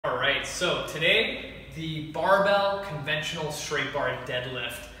Alright, so today the barbell conventional straight bar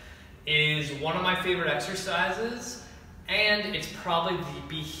deadlift is one of my favorite exercises, and it's probably the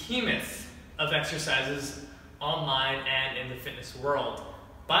behemoth of exercises online and in the fitness world.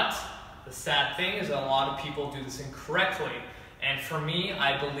 But the sad thing is that a lot of people do this incorrectly, and for me,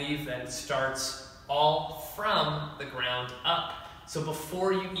 I believe that it starts all from the ground up. So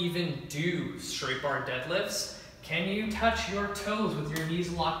before you even do straight bar deadlifts, can you touch your toes with your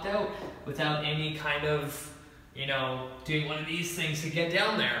knees locked out without any kind of, doing one of these things to get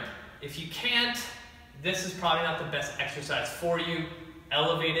down there? If you can't, this is probably not the best exercise for you.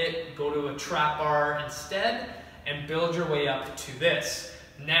 Elevate it, go to a trap bar instead, and build your way up to this.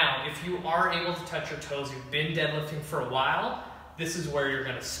 Now, if you are able to touch your toes, you've been deadlifting for a while, this is where you're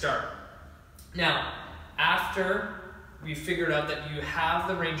gonna start. Now, after we figured out that you have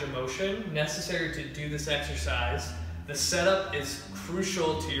the range of motion necessary to do this exercise, the setup is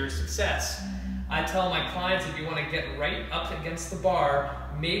crucial to your success. I tell my clients, if you want to get right up against the bar,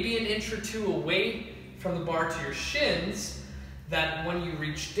 maybe an inch or two away from the bar to your shins, that when you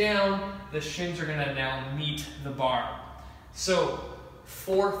reach down, the shins are going to now meet the bar. So,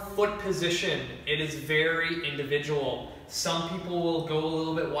 for foot position, it is very individual. Some people will go a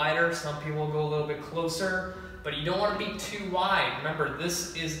little bit wider, some people will go a little bit closer, but you don't want to be too wide. Remember,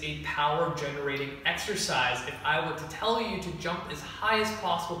 this is a power generating exercise. If I were to tell you to jump as high as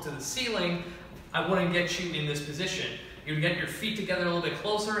possible to the ceiling, I wouldn't get you in this position. You would get your feet together a little bit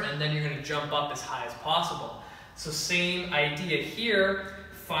closer, and then you're going to jump up as high as possible. So same idea here.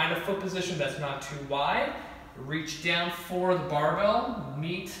 Find a foot position that's not too wide. Reach down for the barbell,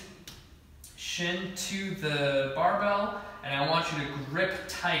 meet shin to the barbell, and I want you to grip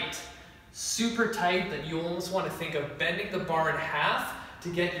tight. Super tight that you almost want to think of bending the bar in half to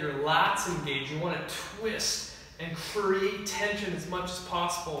get your lats engaged. You want to twist and create tension as much as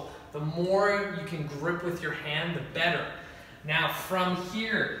possible. The more you can grip with your hand, the better. Now from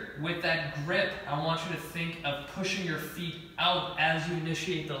here, with that grip, I want you to think of pushing your feet out as you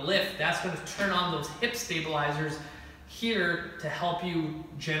initiate the lift. That's going to turn on those hip stabilizers here to help you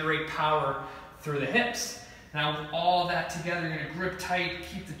generate power through the hips. Now with all that together, you're going to grip tight,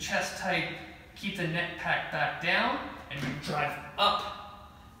 keep the chest tight, keep the neck packed back down, and you drive up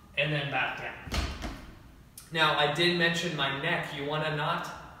and then back down. Now I did mention my neck. You want to not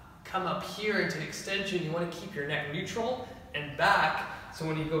come up here into extension. You want to keep your neck neutral and back, so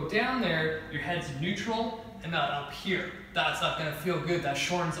when you go down there, your head's neutral and not up here. That's not going to feel good. That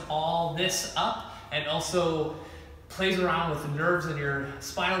shortens all this up and also plays around with the nerves in your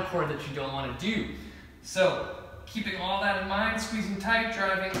spinal cord that you don't want to do. So, keeping all that in mind, squeezing tight,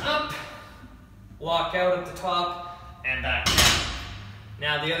 driving up, lock out at the top, and back down.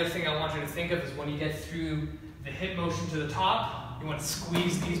 Now, the other thing I want you to think of is when you get through the hip motion to the top, you want to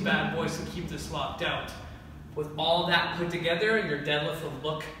squeeze these bad boys to keep this locked out. With all that put together, your deadlift will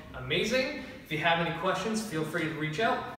look amazing. If you have any questions, feel free to reach out.